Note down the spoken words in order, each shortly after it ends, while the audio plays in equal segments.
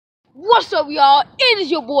What's up, y'all? It is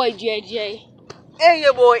your boy JJ. And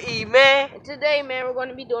your boy E, man. And today, man, we're going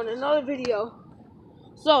to be doing another video.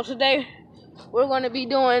 So, today, we're going to be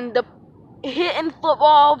doing the hitting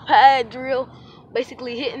football pad drill.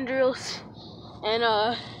 Basically, hitting drills. And,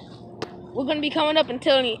 we're going to be coming up and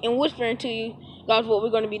telling you and whispering to you guys what we're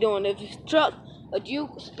going to be doing. If it's truck, a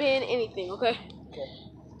juke, spin, anything, okay?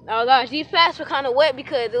 Now, guys, these pads were kind of wet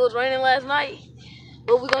because it was raining last night.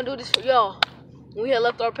 But we're going to do this for y'all. We had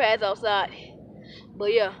left our pads outside.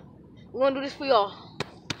 But yeah, we're gonna do this for y'all.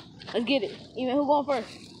 Let's get it. Even who going first?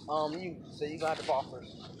 You. So you got the ball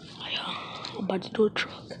first. Oh, yeah. I'm about to do a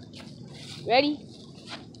truck. Ready,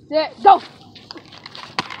 set, go!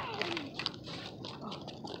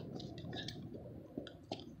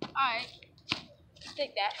 Alright. Let's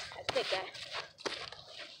take that. Let's take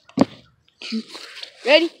that.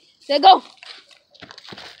 Ready, set, go!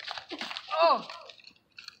 Oh!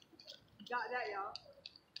 Got that, y'all.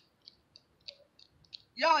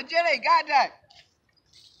 Yo, Jenny, got that.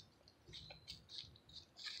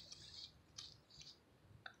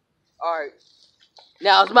 Alright.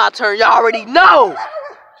 Now it's my turn. Y'all already know.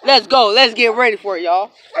 Let's go. Let's get ready for it,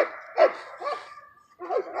 y'all. Y'all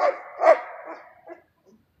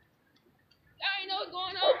ain't know what's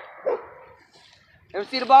going on. Let me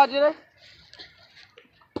see the ball, Jenny.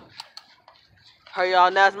 Hurry,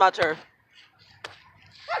 y'all. Now it's my turn.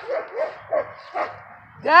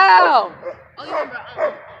 Down! Oh, yeah,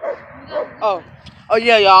 bro. Oh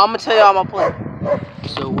yeah, y'all. I'm gonna tell y'all my plan.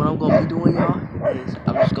 So what I'm gonna be doing, y'all, is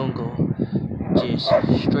I'm just gonna go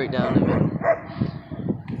straight down the middle.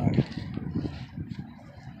 Right.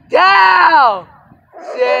 Down!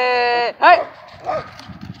 Set. Hey!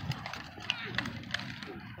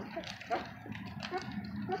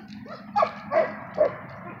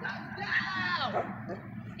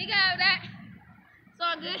 He got that. It's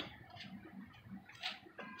all good.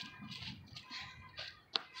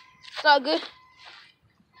 It's all good.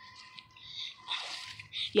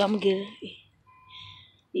 Yeah, I'm gonna get it.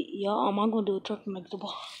 Y'all, I'm gonna do a truck and make the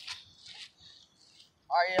ball.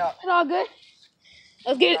 Alright, y'all. It's all good.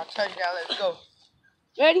 Let's get it. Touchdown. Let's go.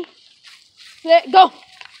 Ready, set, go.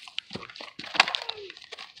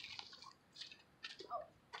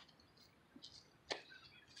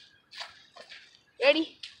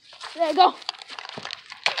 Ready, set, go.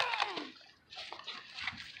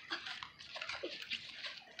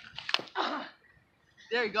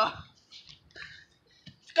 There you go.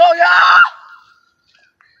 Let's go, y'all!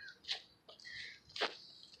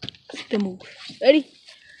 The move. Ready,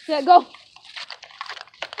 set, go.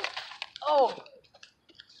 Oh.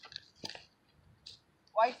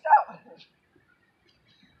 Why stop?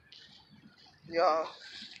 Yo.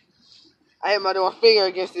 I hit my finger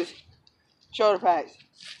against this shoulder pads.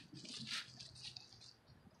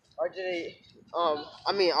 RJ,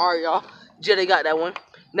 alright, y'all. Jedi got that one.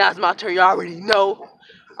 Now it's my turn. Y'all already know.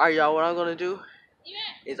 Alright, y'all. What I'm gonna do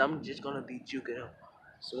is I'm just gonna be juking him.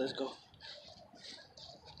 So let's go.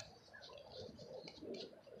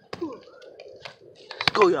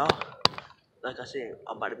 Let's go, y'all. Like I said,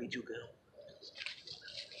 I'm about to be juking him.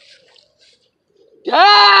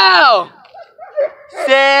 Down!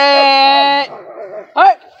 Set!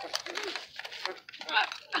 Hey!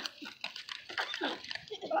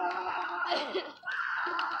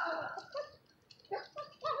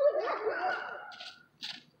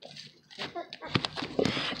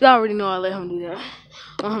 Y'all already know I let him do that.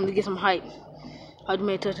 I want him to get some height. I just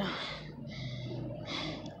made a touchdown.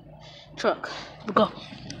 Truck. Go.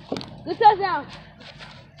 Good touchdown.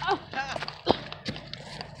 Oh.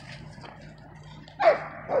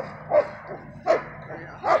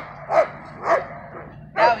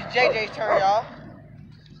 Now it's JJ's turn, y'all.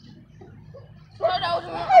 So that was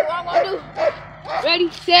what I'm gonna do. Ready,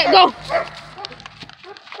 set, go.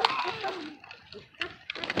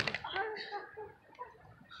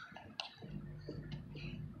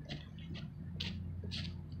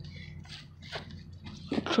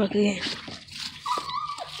 Truck again.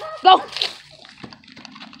 Go.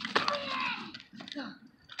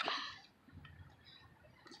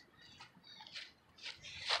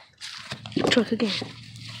 Truck again.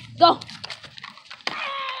 Go.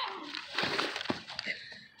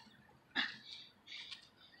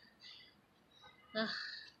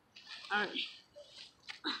 Alright.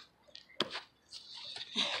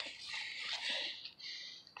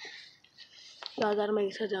 Y'all gotta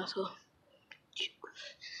make a touchdown, so.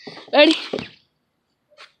 Ready?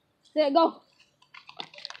 Set, go.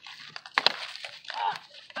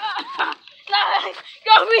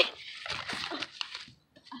 Go me.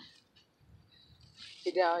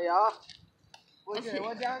 Get down, y'all. What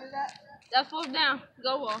down is that? That's fourth down.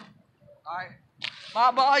 Go ball. Alright.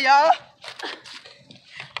 My ball, y'all.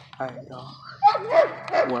 Alright, y'all.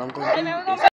 What I'm gonna do is